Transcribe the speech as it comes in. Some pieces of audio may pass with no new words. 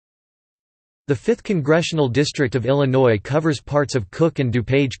The 5th Congressional District of Illinois covers parts of Cook and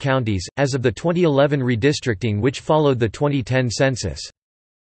DuPage counties, as of the 2011 redistricting which followed the 2010 census.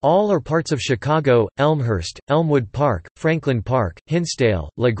 All are parts of Chicago. Elmhurst, Elmwood Park, Franklin Park, Hinsdale,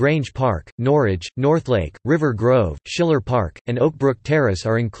 LaGrange Park, Norridge, Northlake, River Grove, Schiller Park, and Oakbrook Terrace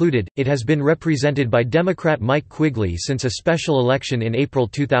are included. It has been represented by Democrat Mike Quigley since a special election in April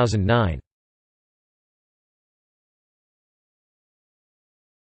 2009.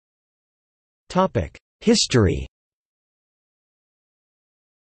 History.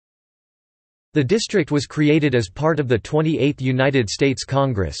 The district was created as part of the 28th United States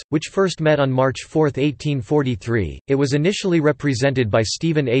Congress, which first met on March 4, 1843. It was initially represented by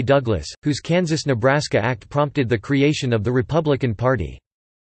Stephen A. Douglas, whose Kansas-Nebraska Act prompted the creation of the Republican Party.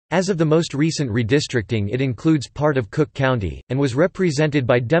 As of the most recent redistricting, it includes part of Cook County, and was represented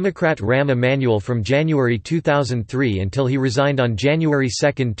by Democrat Rahm Emanuel from January 2003 until he resigned on January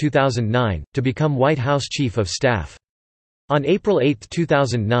 2, 2009, to become White House Chief of Staff. On April 8,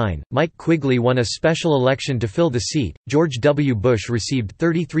 2009, Mike Quigley won a special election to fill the seat. George W. Bush received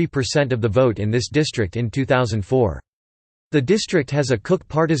 33% of the vote in this district in 2004. The district has a Cook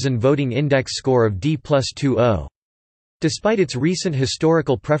Partisan Voting Index score of D+20. Despite its recent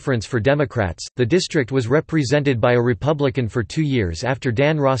historical preference for Democrats, the district was represented by a Republican for 2 years after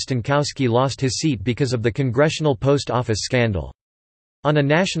Dan Rostenkowski lost his seat because of the Congressional Post Office scandal. On a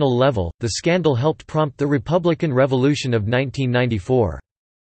national level, the scandal helped prompt the Republican Revolution of 1994.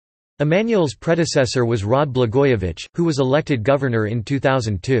 Emanuel's predecessor was Rod Blagojevich, who was elected governor in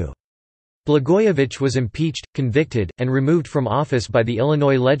 2002. Blagojevich was impeached, convicted, and removed from office by the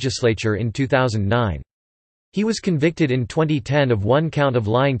Illinois legislature in 2009. He was convicted in 2010 of 1 count of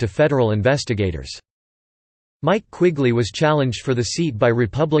lying to federal investigators. Mike Quigley was challenged for the seat by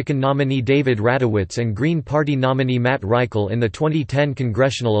Republican nominee David Radowitz and Green Party nominee Matt Reichel in the 2010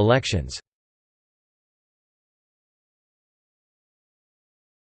 congressional elections.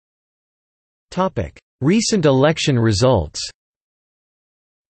 Recent election results.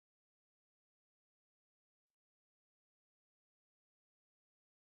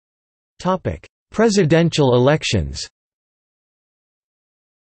 Presidential elections.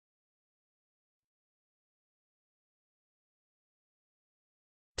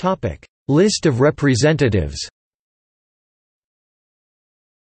 List of representatives.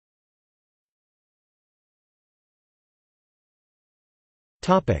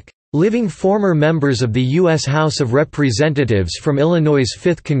 Living former members of the U.S. House of Representatives from Illinois'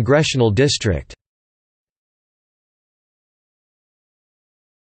 5th Congressional District.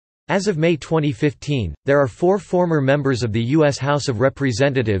 As of May 2015, there are 4 former members of the U.S. House of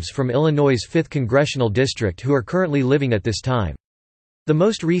Representatives from Illinois' 5th Congressional District who are currently living at this time. The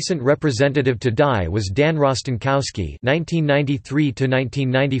most recent representative to die was Dan Rostenkowski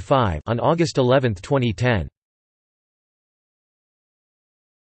 (1993–1995) on August 11, 2010.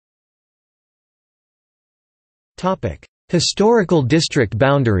 Topic: Historical district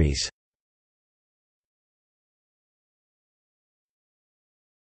boundaries.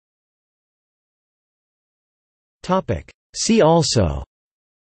 See also: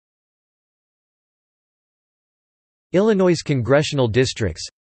 Illinois congressional districts,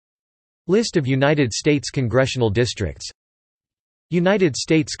 List of United States congressional districts, United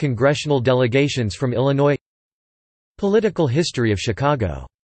States congressional delegations from Illinois, Political history of Chicago.